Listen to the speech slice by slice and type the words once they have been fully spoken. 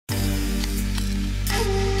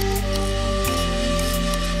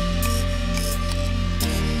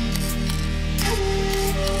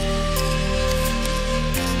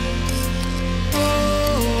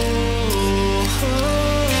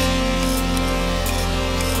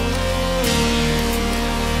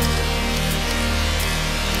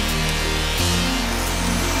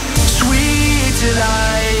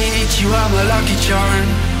are my lucky charm.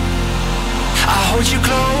 I hold you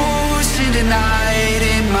close in the night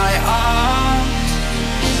in my arms.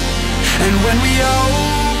 And when we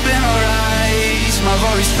open our eyes, my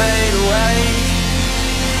worries fade away.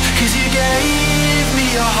 'Cause you gave me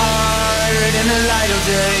your heart in the light of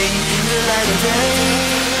day, in the light of day.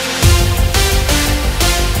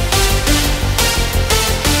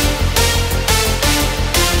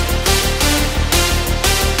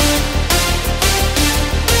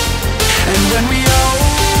 And when we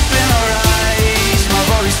open our eyes, my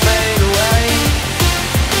worries fade away.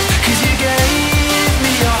 'Cause you gave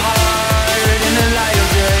me your heart in the light of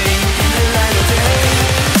day, in the light of day.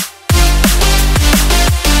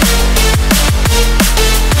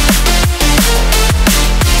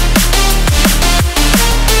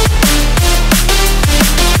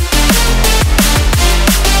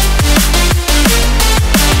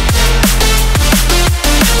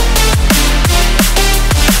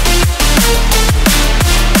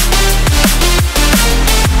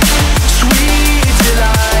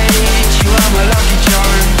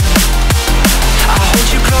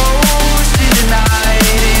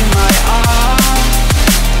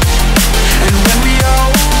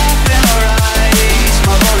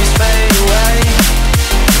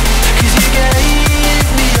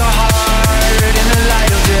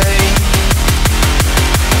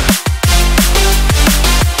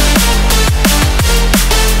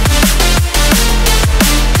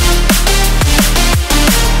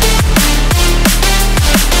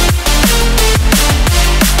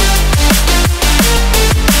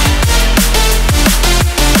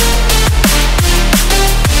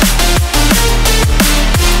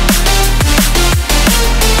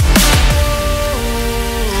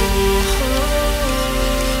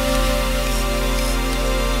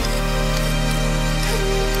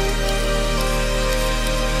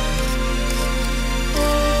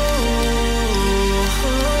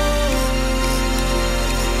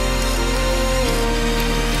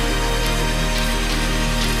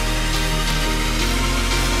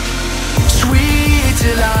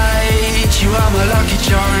 Delight, you are my lucky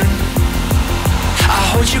charm. I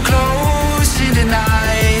hold you close in the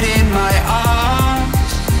night in my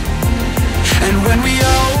arms. And when we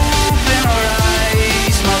open our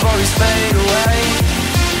eyes, my worries fade away.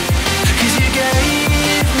 'Cause you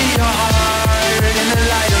gave me your heart in the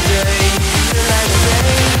light of day, in the light of day.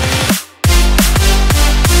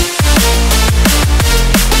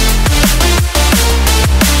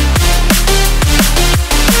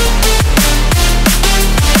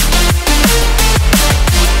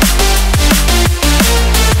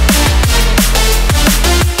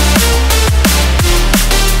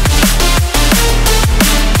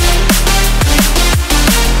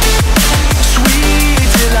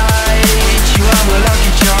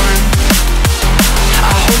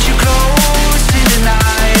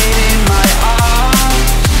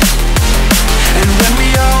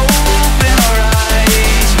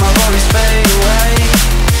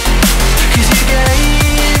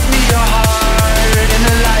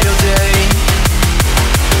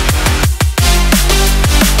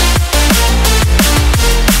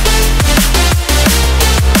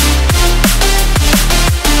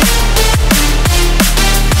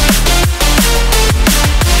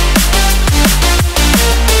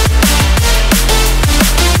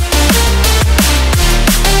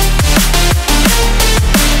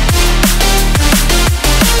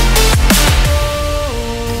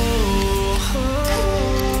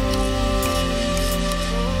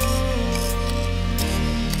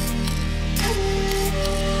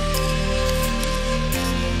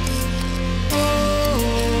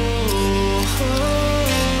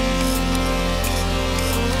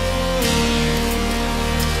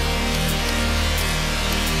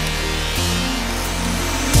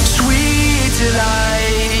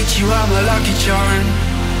 Delight, you are my lucky charm.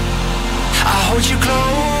 I hold you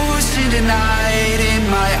close in the night in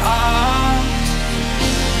my arms.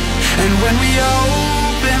 And when we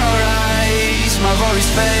open our eyes, my worries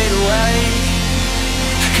fade away.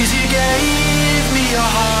 'Cause you gave me your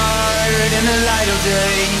heart in the light of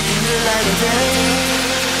day, in the light of day.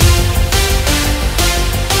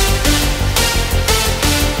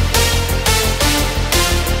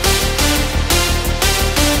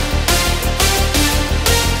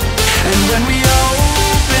 And when we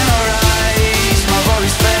open our eyes, my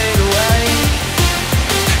worries fade away.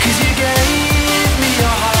 'Cause you gave me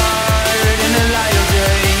your heart in the light of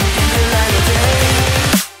day, in the light of day.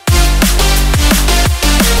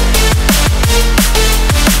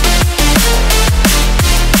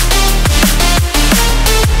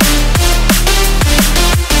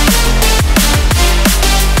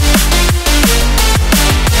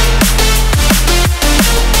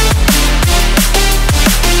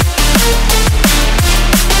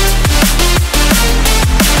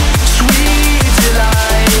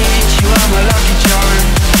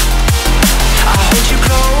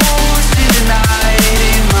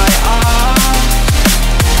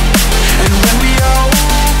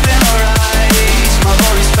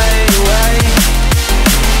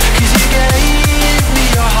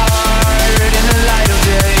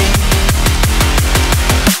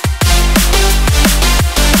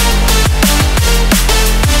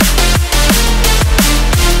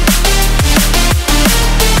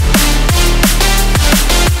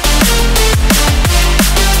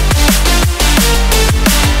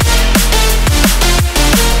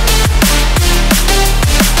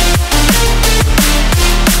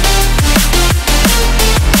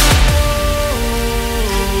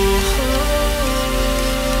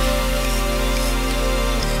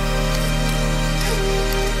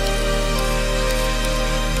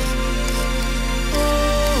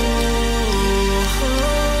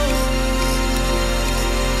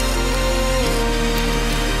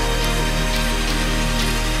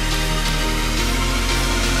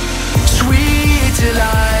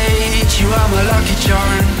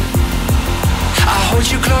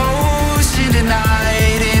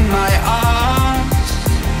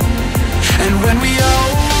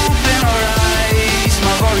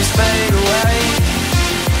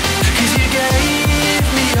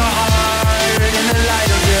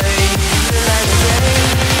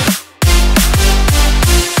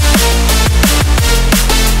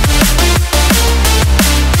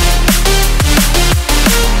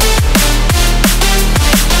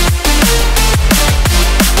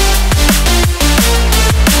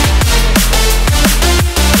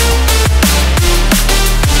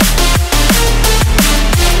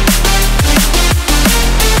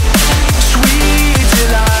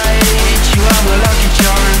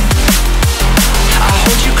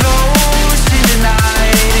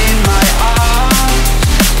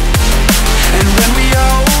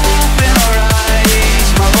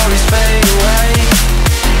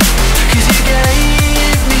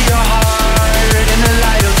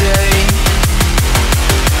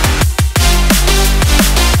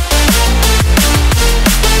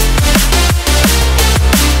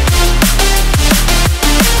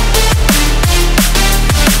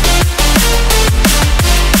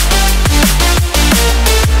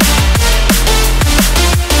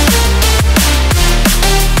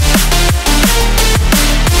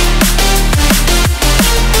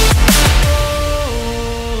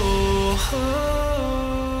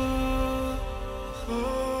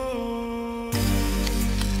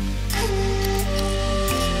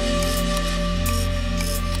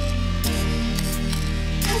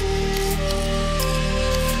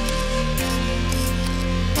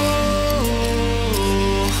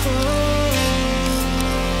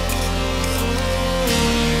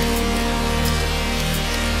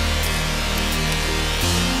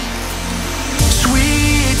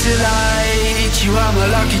 you are my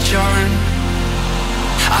lucky charm.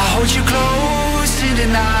 I hold you close in the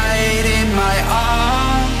night in my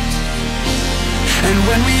arms. And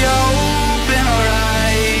when we open our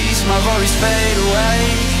eyes, my worries fade away.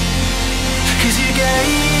 'Cause you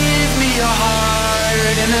gave me your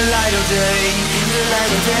heart in the light of day, in the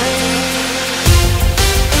light of day.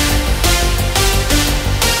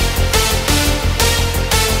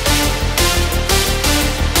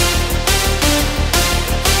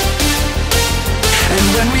 And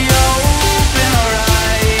when we open our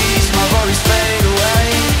eyes, my worries fade away.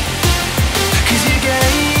 'Cause you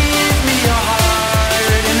gave me your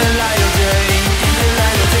heart in the light of day, in the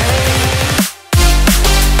light of day.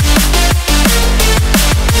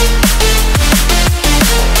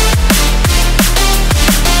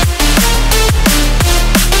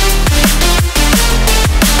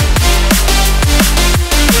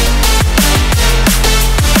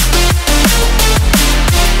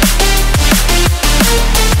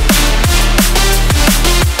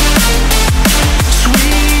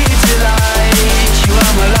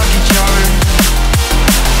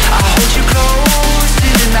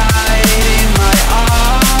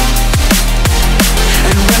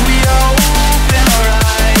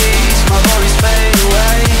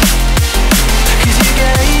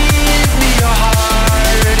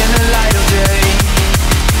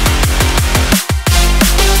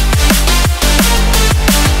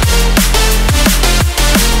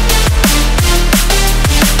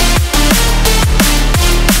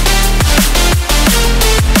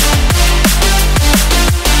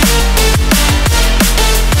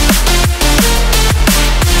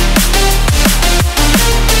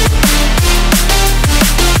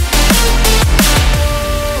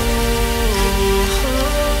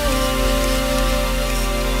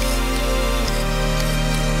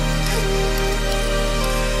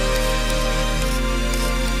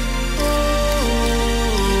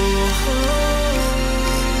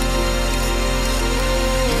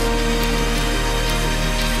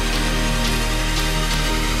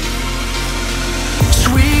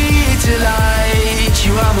 Delight,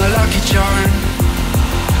 you are my lucky charm.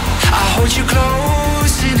 I hold you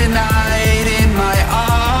close in the night in my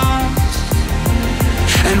arms.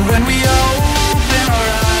 And when we open our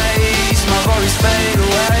eyes, my worries fade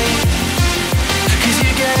away. 'Cause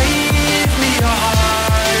you gave me your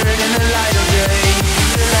heart in the light of day, in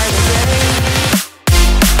the light of day.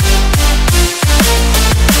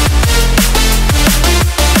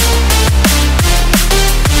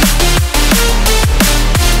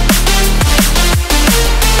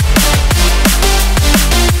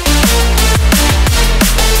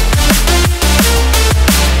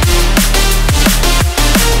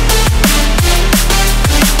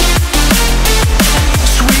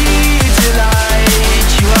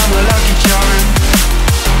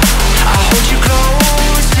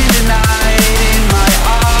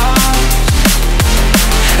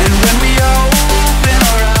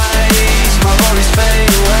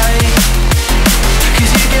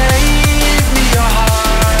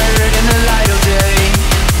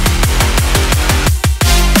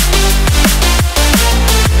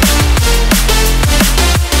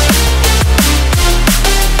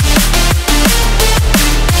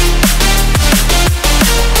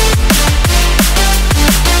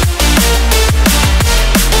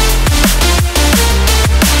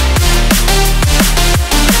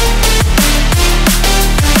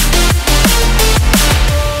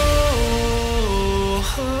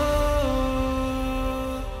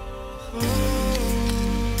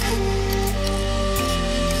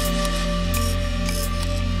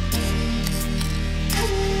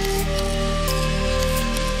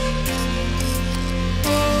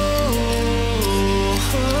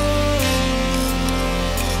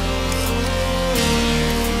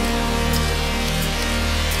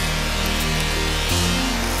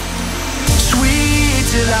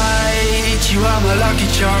 Delight, you are my lucky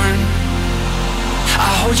charm.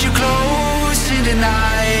 I hold you close in the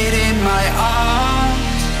night in my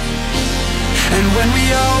arms. And when we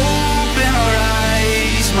open our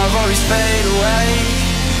eyes, my worries fade away.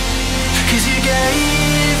 'Cause you gave